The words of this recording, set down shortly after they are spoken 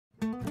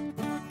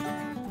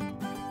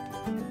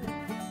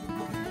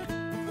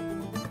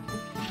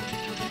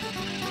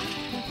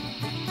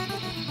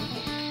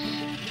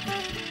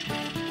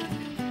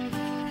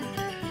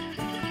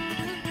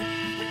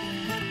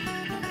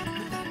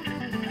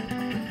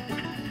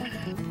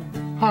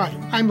Hi,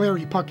 I'm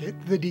Larry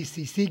Puckett, the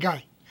DCC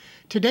guy.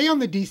 Today on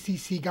the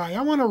DCC guy,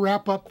 I want to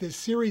wrap up this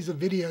series of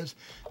videos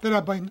that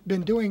I've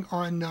been doing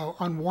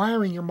on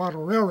wiring your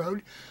model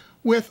railroad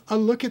with a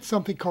look at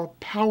something called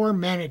power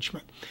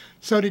management.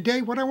 So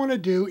today what I want to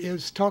do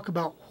is talk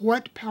about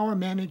what power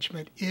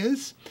management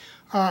is,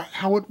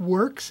 how it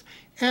works,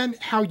 and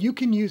how you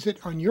can use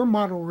it on your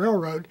model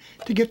railroad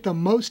to get the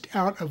most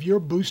out of your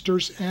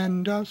boosters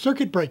and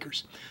circuit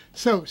breakers.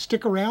 So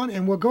stick around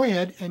and we'll go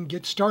ahead and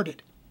get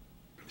started.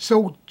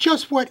 So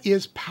just what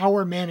is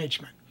power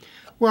management?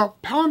 Well,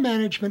 power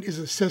management is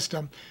a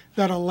system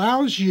that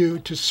allows you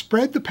to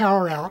spread the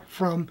power out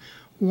from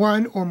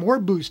one or more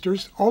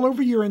boosters all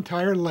over your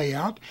entire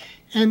layout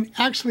and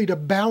actually to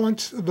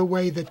balance the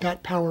way that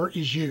that power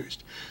is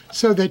used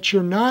so that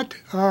you're not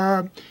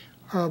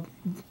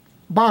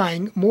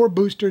buying more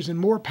boosters and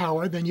more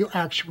power than you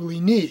actually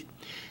need.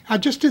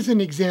 Just as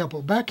an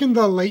example, back in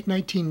the late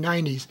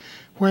 1990s,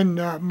 when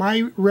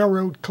my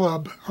railroad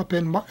club up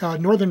in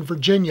Northern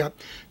Virginia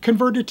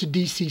converted to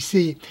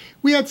DCC,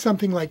 we had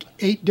something like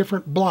 8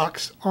 different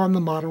blocks on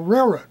the model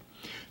railroad.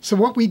 So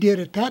what we did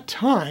at that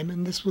time,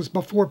 and this was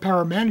before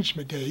power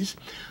management days,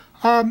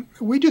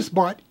 we just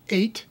bought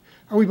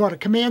we bought a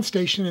command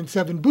station and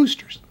 7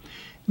 boosters.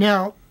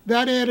 Now,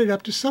 that added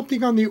up to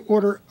something on the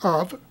order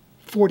of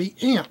 40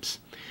 amps.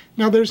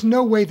 Now, there's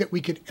no way that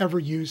we could ever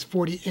use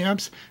 40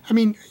 amps. I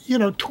mean,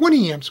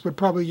 20 amps would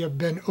probably have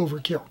been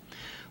overkill.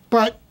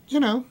 But,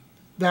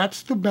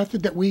 that's the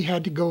method that we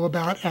had to go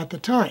about at the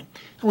time.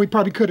 And we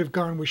probably could have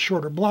gone with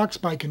shorter blocks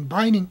by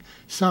combining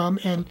some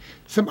and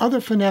some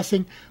other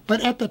finessing.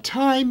 But at the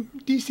time,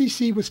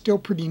 DCC was still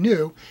pretty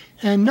new,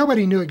 and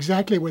nobody knew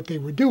exactly what they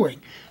were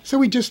doing. So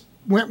we just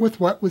went with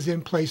what was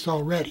in place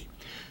already.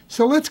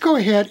 So let's go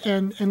ahead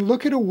and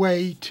look at a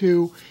way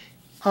to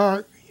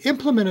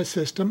implement a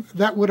system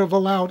that would have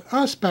allowed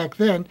us back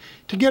then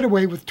to get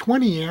away with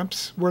 20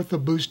 amps worth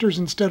of boosters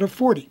instead of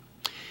 40.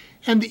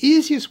 And the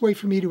easiest way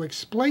for me to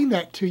explain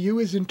that to you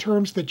is in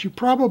terms that you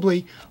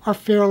probably are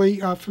fairly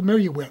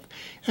familiar with.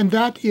 And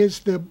that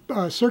is the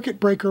circuit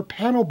breaker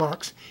panel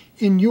box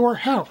in your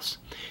house.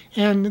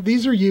 And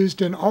these are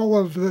used in all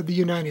of the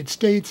United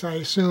States. I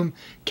assume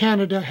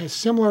Canada has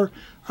similar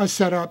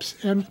setups,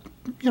 and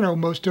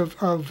most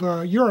of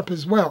Europe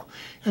as well.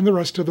 And the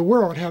rest of the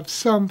world have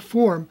some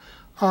form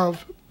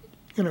of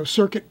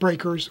circuit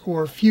breakers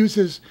or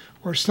fuses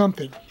or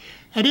something.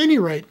 At any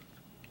rate,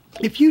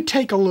 if you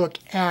take a look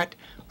at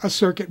a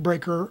circuit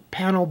breaker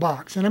panel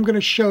box, and I'm going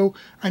to show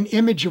an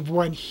image of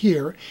one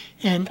here,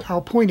 and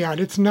I'll point out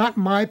it's not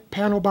my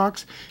panel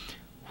box.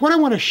 What I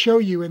want to show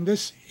you in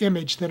this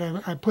image that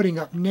I'm putting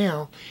up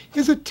now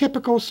is a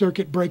typical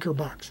circuit breaker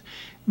box.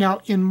 Now,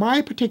 in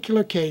my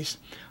particular case,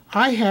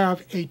 I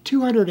have a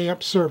 200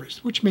 amp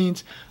service, which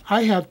means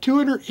I have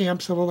 200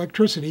 amps of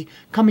electricity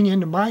coming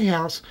into my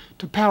house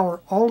to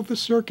power all of the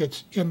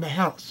circuits in the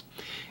house.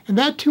 And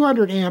that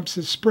 200 amps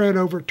is spread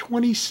over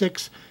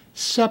 26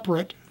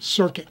 separate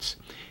circuits.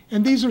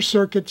 And these are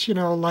circuits,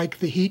 like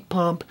the heat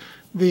pump,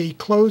 the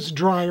clothes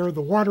dryer, the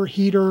water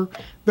heater.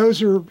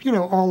 Those are,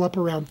 all up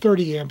around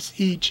 30 amps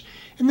each.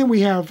 And then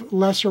we have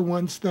lesser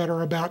ones that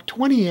are about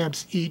 20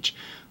 amps each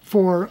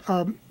for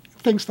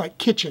things like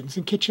kitchens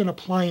and kitchen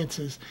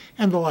appliances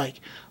and the like.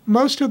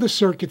 Most of the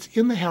circuits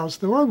in the house,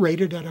 though, are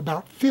rated at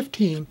about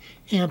 15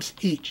 amps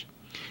each.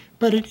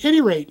 But at any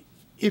rate,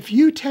 if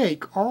you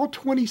take all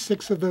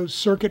 26 of those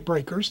circuit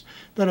breakers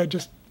that I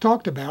just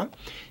talked about,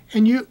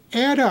 and you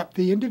add up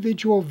the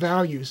individual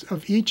values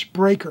of each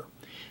breaker,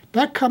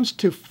 that comes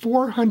to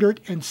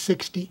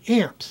 460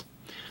 amps.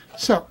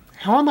 So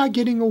how am I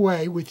getting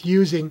away with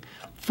using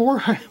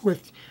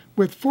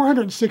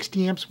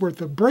 460 amps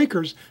worth of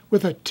breakers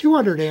with a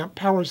 200 amp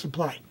power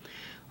supply?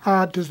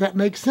 Does that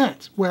make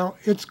sense? Well,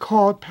 it's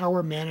called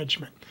power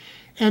management.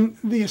 And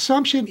the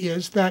assumption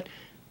is that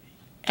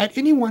at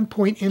any one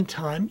point in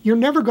time, you're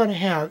never going to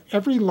have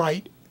every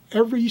light,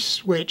 every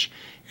switch,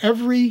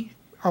 every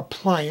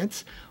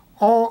appliance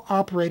all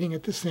operating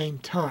at the same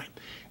time.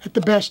 At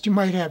the best, you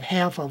might have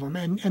half of them,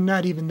 and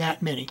not even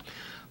that many.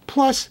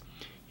 Plus,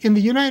 in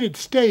the United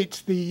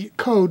States, the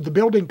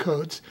building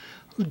codes,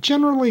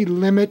 generally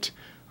limit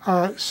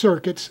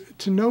circuits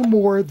to no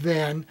more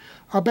than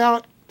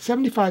about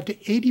 75 to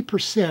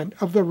 80%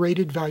 of the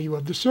rated value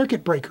of the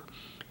circuit breaker.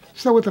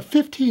 So with a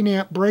 15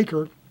 amp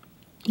breaker,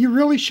 you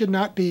really should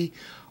not be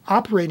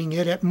operating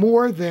it at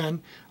more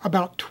than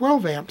about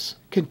 12 amps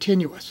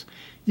continuous.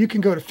 You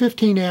can go to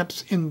 15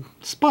 amps in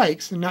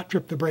spikes and not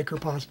trip the breaker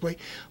possibly,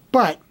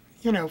 but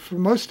for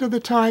most of the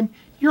time,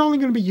 you're only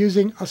going to be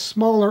using a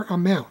smaller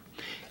amount.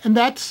 And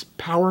that's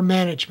power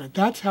management.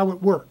 That's how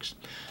it works.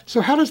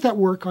 So how does that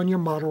work on your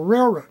model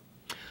railroad?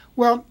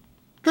 Well,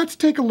 let's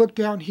take a look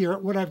down here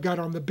at what I've got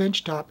on the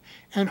benchtop,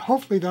 and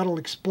hopefully that'll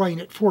explain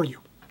it for you.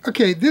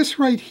 Okay, this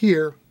right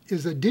here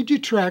is a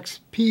Digitrax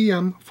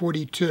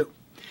PM42.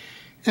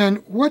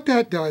 And what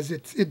that does,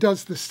 it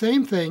does the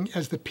same thing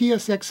as the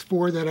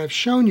PSX4 that I've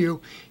shown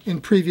you in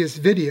previous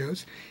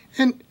videos,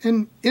 and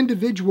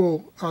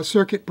individual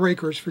circuit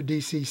breakers for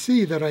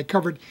DCC that I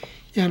covered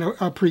in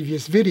a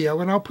previous video,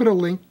 and I'll put a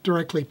link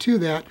directly to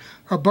that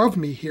above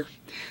me here.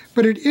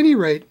 But at any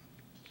rate,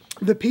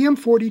 the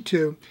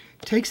PM42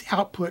 takes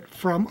output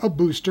from a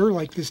booster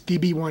like this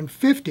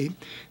DB150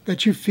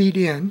 that you feed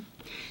in,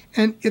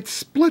 and it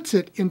splits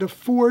it into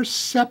 4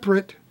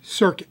 separate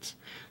circuits,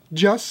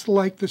 just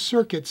like the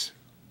circuits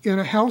in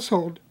a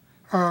household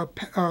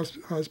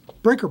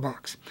breaker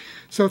box.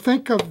 So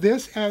think of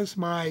this as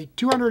my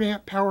 200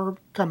 amp power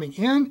coming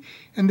in,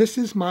 and this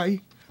is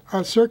my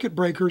circuit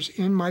breakers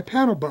in my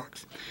panel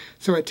box.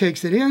 So it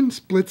takes it in,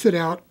 splits it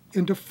out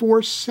into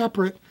 4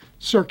 separate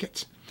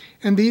circuits.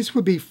 And these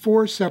would be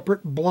 4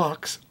 separate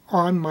blocks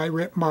on my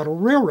model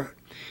railroad.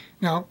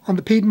 Now, on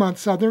the Piedmont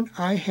Southern,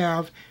 I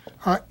have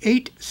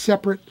 8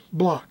 separate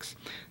blocks.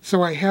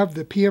 So I have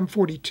the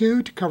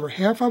PM42 to cover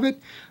half of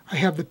it. I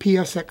have the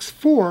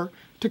PSX4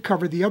 to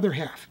cover the other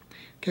half.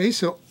 Okay,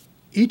 so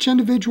each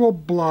individual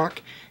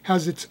block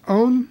has its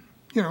own,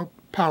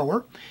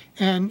 power,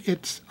 and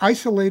it's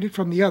isolated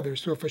from the other.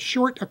 So if a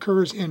short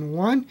occurs in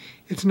one,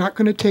 it's not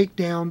going to take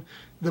down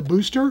the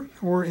booster,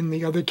 or in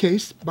the other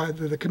case, by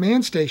the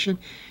command station,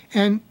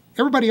 and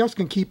everybody else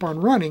can keep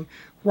on running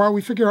while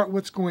we figure out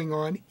what's going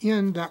on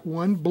in that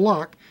one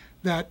block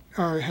that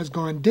has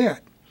gone dead.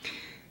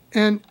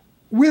 And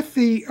with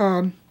the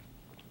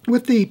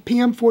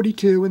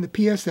PM42 and the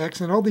PSX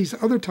and all these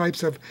other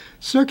types of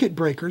circuit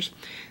breakers,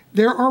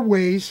 there are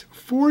ways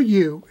for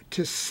you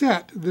to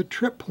set the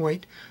trip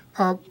point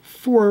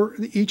for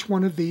each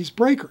one of these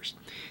breakers.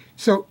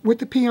 So with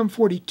the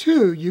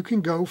PM42, you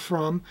can go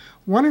from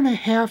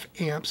 1.5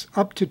 amps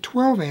up to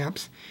 12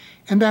 amps,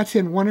 and that's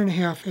in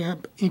 1.5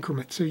 amp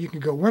increments. So you can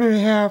go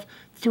 1.5,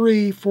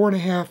 3,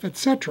 4.5,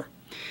 etc.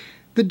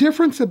 The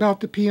difference about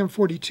the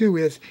PM42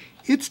 is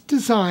it's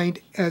designed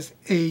as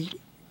a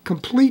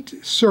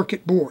complete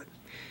circuit board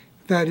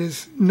that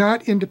is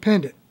not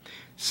independent.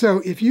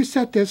 So if you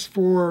set this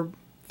for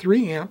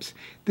 3 amps,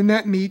 then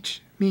that means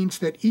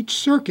that each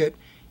circuit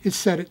is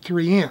set at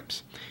 3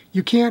 amps.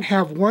 You can't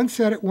have one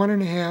set at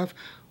 1.5,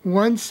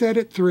 one set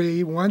at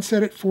 3, one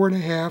set at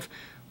 4.5,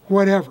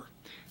 whatever.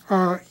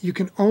 You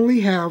can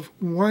only have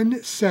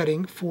one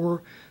setting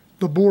for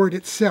the board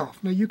itself.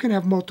 Now you can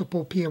have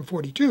multiple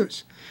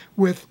PM42s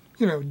with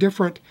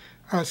different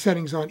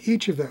settings on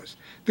each of those.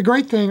 The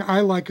great thing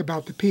I like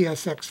about the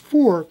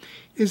PSX4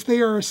 is they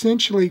are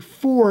essentially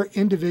 4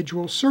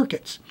 individual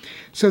circuits,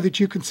 so that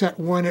you can set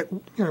one at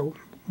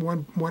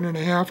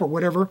 1.5 or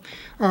whatever.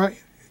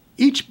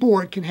 Each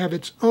board can have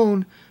its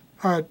own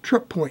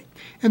trip point,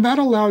 and that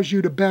allows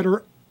you to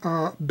better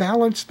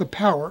balance the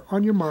power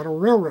on your model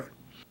railroad.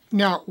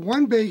 Now,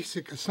 one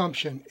basic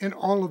assumption in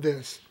all of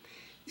this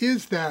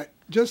is that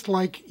just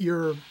like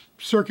your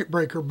circuit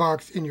breaker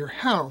box in your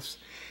house,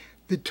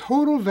 the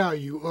total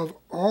value of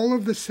all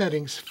of the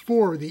settings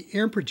for the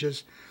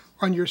amperages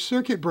on your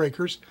circuit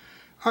breakers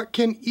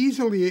can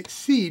easily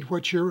exceed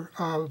what your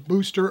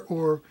booster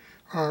or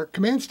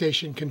command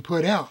station can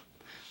put out.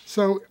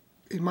 So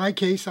in my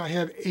case, I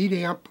have 8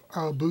 amp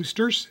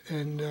boosters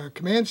and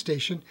command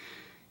station,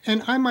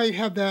 and I might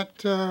have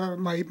that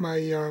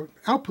my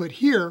output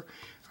here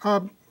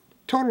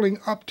totaling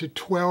up to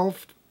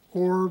 12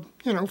 or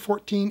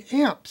 14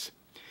 amps.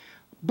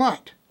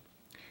 But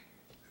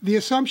the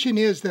assumption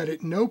is that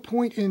at no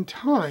point in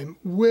time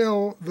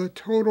will the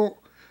total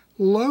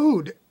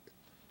load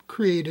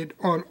created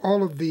on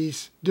all of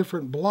these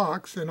different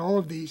blocks and all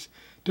of these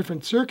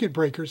different circuit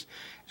breakers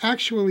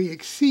actually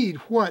exceed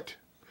what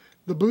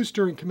the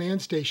booster and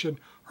command station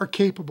are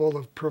capable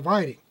of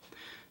providing.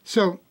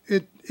 So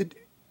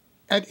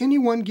at any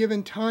one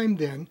given time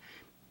then,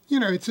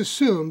 it's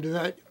assumed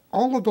that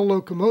all of the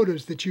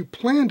locomotives that you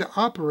plan to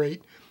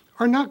operate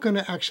are not going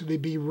to actually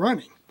be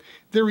running.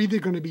 They're either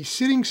going to be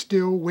sitting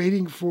still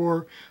waiting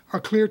for a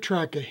clear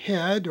track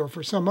ahead or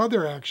for some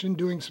other action,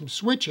 doing some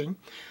switching,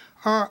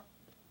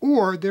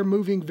 or they're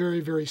moving very,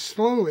 very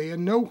slowly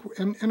and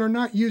are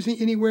not using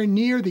anywhere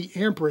near the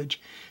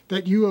amperage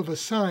that you have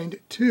assigned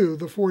to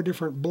the 4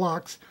 different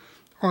blocks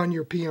on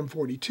your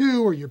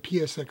PM42 or your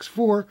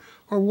PSX4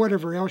 or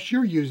whatever else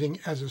you're using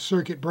as a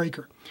circuit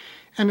breaker.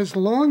 And as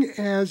long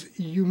as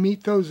you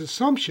meet those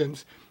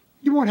assumptions,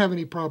 you won't have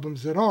any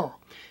problems at all.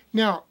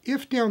 Now,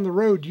 if down the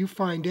road you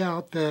find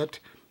out that,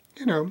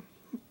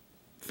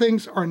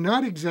 things are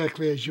not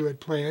exactly as you had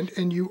planned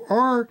and you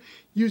are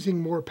using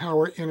more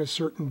power in a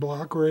certain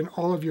block or in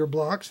all of your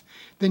blocks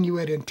than you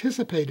had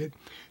anticipated,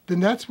 then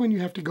that's when you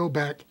have to go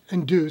back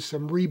and do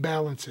some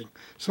rebalancing.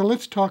 So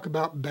let's talk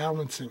about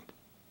balancing.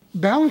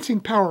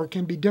 Balancing power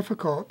can be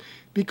difficult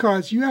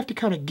because you have to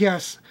kind of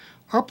guess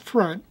up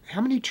front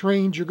how many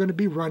trains you're going to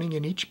be running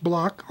in each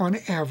block on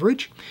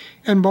average,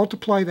 and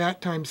multiply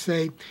that times,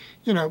 say,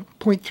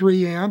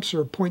 0.3 amps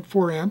or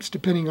 0.4 amps,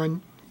 depending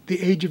on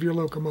the age of your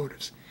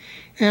locomotives.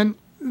 And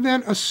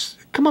then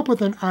come up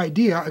with an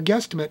idea, a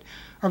guesstimate,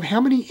 of how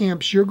many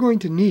amps you're going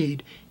to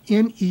need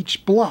in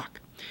each block.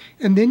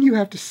 And then you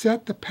have to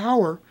set the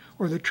power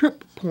or the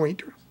trip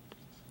point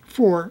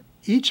for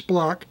each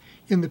block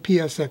in the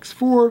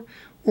PSX4,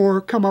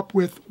 or come up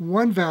with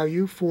one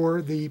value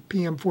for the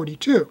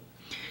PM42.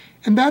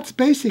 And that's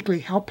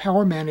basically how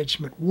power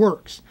management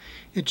works.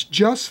 It's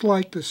just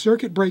like the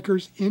circuit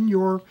breakers in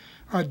your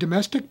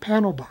domestic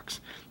panel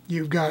box.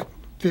 You've got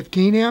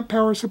 15 amp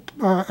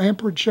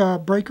amperage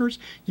breakers,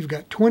 you've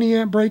got 20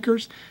 amp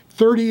breakers,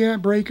 30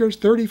 amp breakers,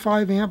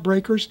 35 amp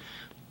breakers,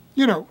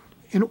 you know,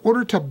 in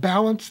order to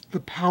balance the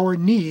power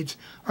needs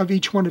of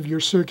each one of your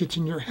circuits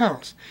in your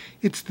house.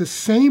 It's the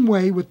same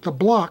way with the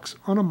blocks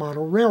on a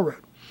model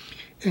railroad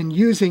and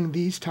using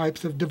these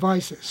types of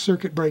devices,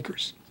 circuit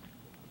breakers.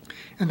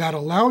 And that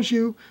allows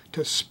you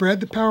to spread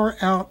the power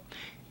out,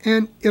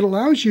 and it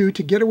allows you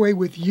to get away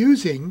with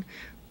using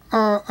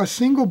a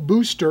single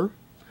booster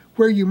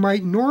where you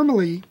might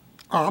normally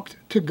opt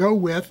to go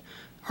with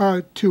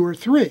 2 or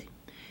 3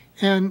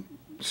 and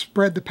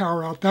spread the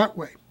power out that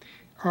way.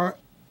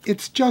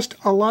 It's just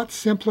a lot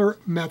simpler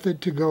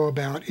method to go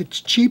about.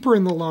 It's cheaper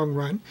in the long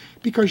run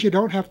because you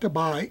don't have to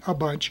buy a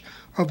bunch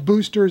of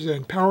boosters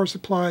and power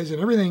supplies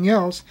and everything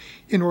else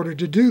in order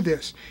to do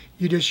this.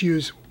 You just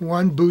use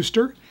one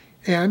booster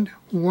and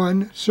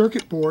one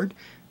circuit board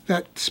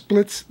that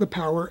splits the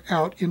power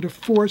out into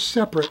 4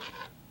 separate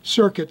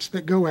circuits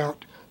that go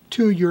out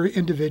to your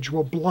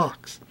individual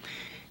blocks.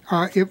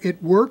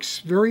 It works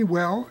very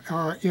well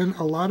in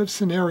a lot of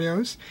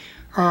scenarios.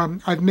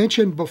 I've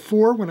mentioned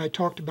before when I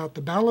talked about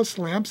the ballast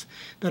lamps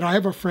that I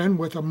have a friend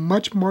with a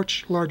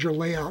much larger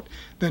layout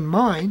than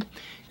mine,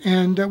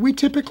 and we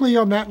typically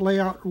on that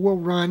layout will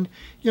run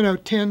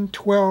 10,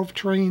 12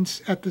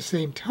 trains at the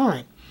same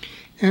time.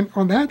 And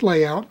on that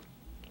layout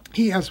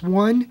he has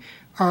one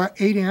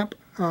 8 amp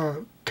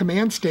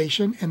command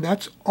station, and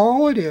that's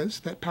all it is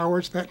that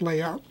powers that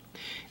layout.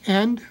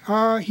 And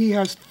he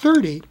has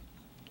 30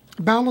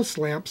 ballast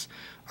lamps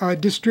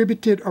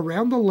distributed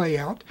around the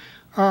layout,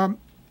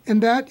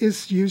 and that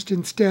is used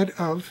instead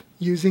of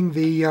using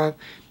the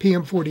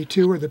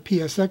PM42 or the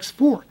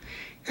PSX4.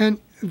 And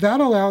that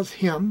allows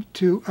him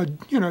to,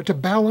 to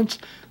balance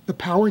the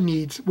power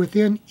needs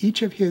within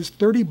each of his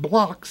 30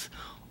 blocks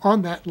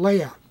on that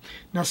layout.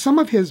 Now, some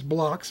of his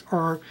blocks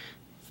are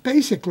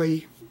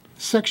basically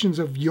sections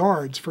of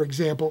yards, for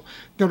example,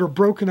 that are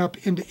broken up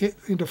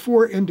into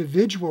 4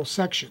 individual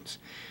sections.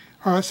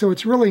 So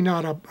it's really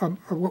not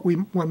what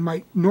one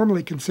might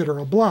normally consider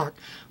a block,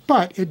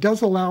 but it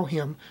does allow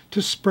him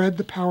to spread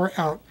the power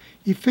out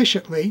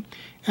efficiently.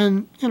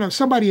 And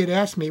somebody had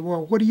asked me,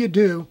 well, what do you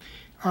do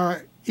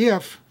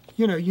if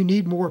you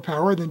need more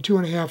power than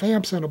 2.5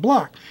 amps on a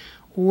block?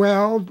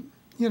 Well,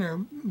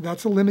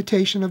 that's a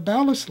limitation of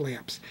ballast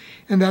lamps,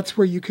 and that's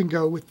where you can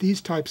go with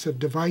these types of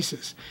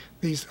devices,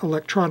 these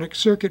electronic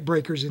circuit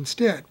breakers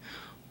instead.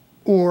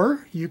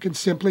 Or you can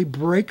simply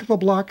break the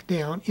block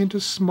down into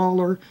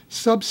smaller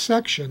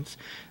subsections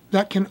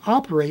that can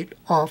operate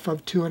off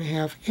of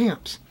 2.5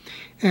 amps.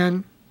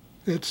 And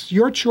it's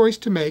your choice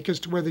to make as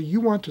to whether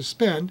you want to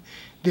spend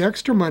the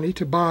extra money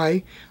to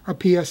buy a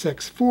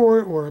PSX4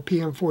 or a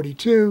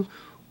PM42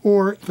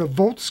 or the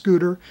Volt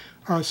Scooter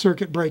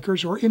circuit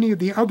breakers, or any of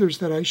the others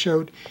that I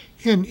showed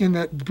in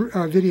that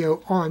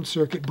video on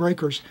circuit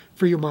breakers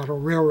for your model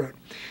railroad.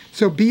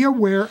 So be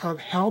aware of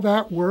how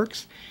that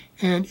works,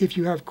 and if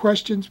you have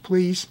questions,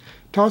 please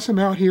toss them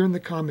out here in the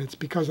comments,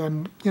 because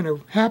I'm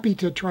happy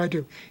to try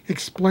to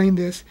explain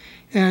this.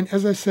 And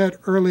as I said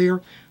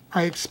earlier,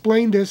 I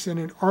explained this in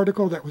an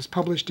article that was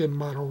published in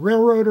Model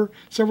Railroader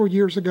several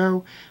years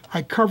ago.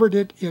 I covered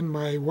it in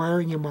my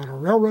Wiring Your Model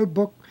Railroad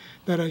book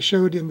that I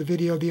showed in the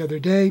video the other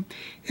day,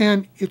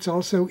 and it's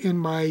also in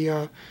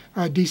my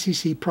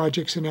DCC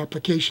Projects and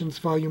Applications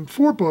Volume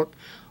 4 book,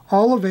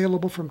 all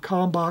available from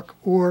Kalmbach,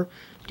 or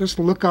just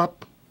look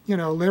up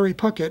Larry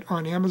Puckett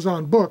on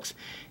Amazon Books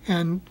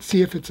and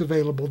see if it's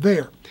available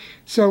there.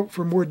 So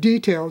for more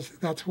details,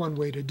 that's one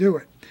way to do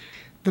it.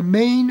 The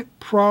main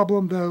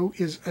problem, though,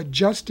 is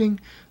adjusting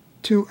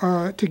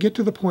to get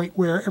to the point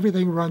where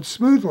everything runs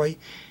smoothly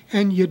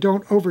and you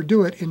don't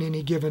overdo it in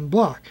any given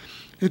block.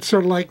 It's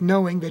sort of like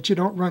knowing that you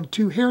don't run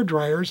 2 hair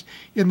dryers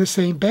in the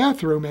same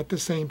bathroom at the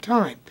same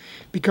time,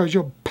 because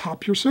you'll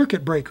pop your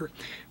circuit breaker.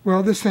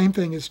 Well, the same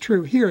thing is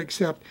true here,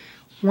 except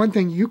one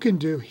thing you can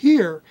do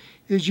here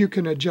is you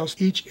can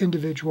adjust each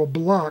individual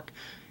block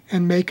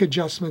and make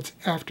adjustments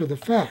after the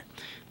fact.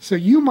 So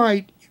you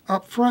might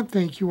up front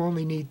think you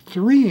only need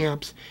 3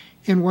 amps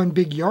in one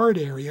big yard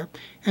area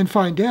and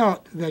find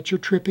out that you're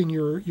tripping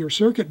your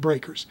circuit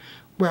breakers.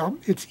 Well,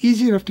 it's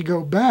easy enough to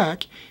go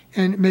back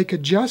and make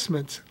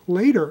adjustments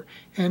later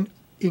and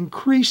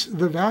increase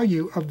the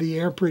value of the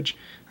amperage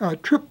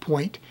trip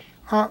point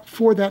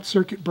for that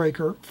circuit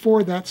breaker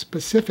for that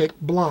specific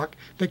block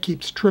that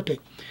keeps tripping.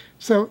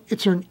 So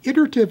it's an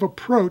iterative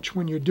approach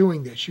when you're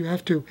doing this. You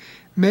have to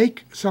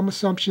make some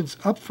assumptions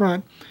up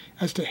front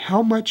as to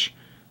how much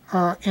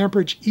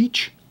amperage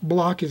each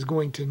block is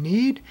going to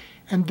need,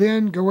 and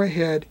then go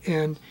ahead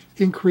and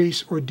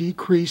increase or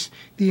decrease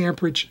the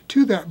amperage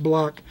to that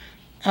block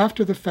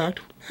after the fact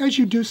as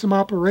you do some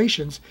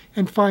operations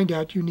and find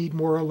out you need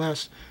more or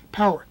less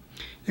power.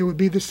 It would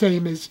be the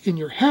same as in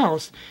your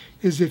house.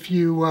 is if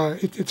you,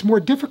 it's more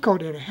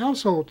difficult in a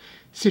household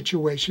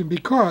situation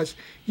because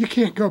you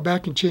can't go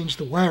back and change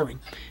the wiring.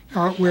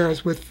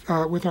 Whereas with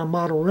our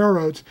model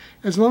railroads,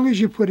 as long as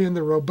you put in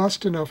the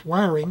robust enough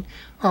wiring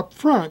up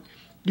front,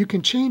 you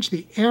can change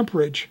the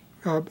amperage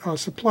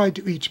supplied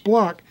to each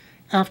block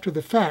after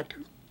the fact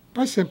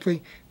by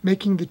simply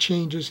making the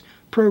changes,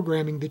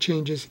 programming the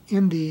changes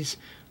in these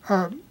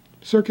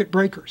circuit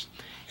breakers.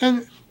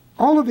 And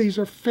all of these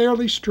are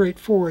fairly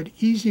straightforward,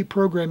 easy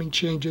programming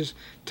changes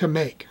to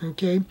make,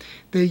 okay?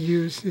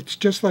 It's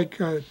just like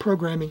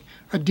programming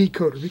a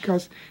decoder,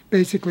 because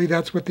basically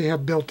that's what they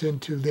have built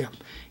into them,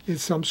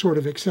 is some sort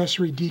of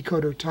accessory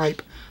decoder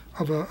type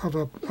of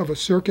a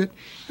circuit,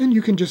 and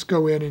you can just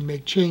go in and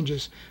make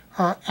changes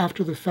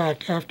after the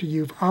fact, after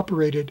you've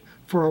operated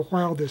for a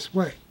while this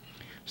way.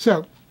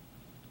 So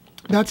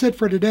that's it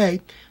for today.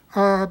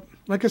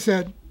 Like I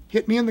said,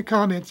 hit me in the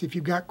comments if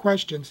you've got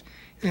questions.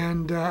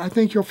 And I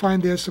think you'll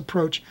find this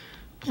approach,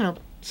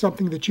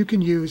 something that you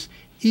can use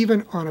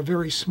even on a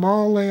very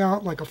small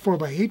layout, like a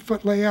 4x8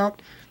 foot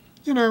layout.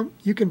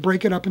 You can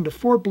break it up into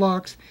 4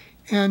 blocks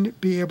and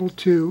be able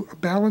to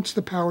balance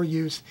the power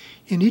use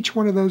in each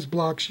one of those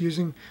blocks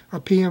using a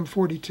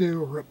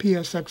PM42 or a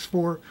PSX4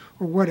 or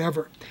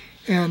whatever.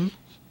 And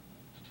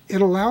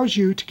it allows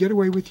you to get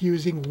away with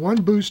using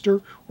one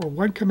booster or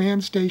one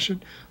command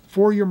station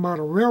for your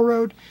model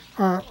railroad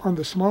on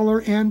the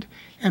smaller end.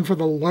 And for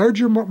the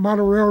larger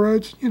model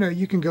railroads,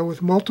 you can go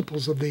with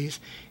multiples of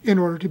these in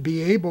order to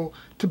be able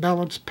to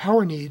balance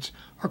power needs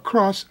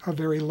across a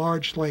very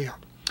large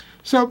layout.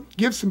 So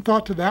give some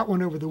thought to that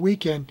one over the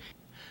weekend.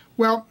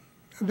 Well,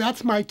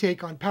 that's my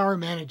take on power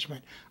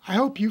management. I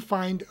hope you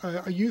find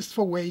a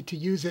useful way to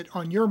use it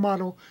on your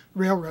model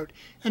railroad.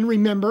 And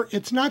remember,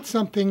 it's not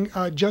something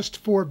just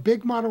for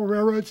big model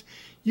railroads.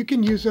 You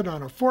can use it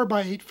on a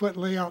 4x8 foot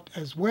layout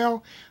as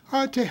well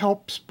to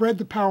help spread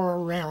the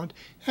power around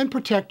and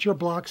protect your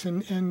blocks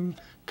and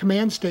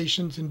command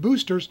stations and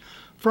boosters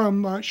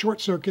from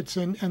short circuits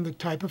and the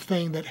type of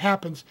thing that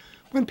happens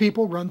when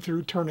people run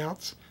through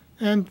turnouts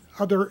and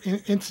other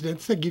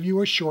incidents that give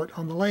you a short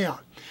on the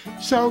layout.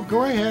 So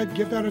go ahead,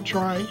 give that a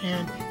try,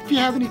 and if you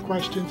have any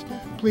questions,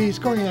 please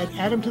go ahead,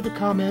 add them to the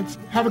comments.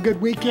 Have a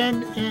good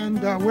weekend,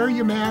 and wear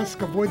your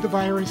mask, avoid the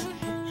virus,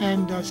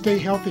 and stay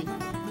healthy.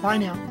 Bye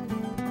now.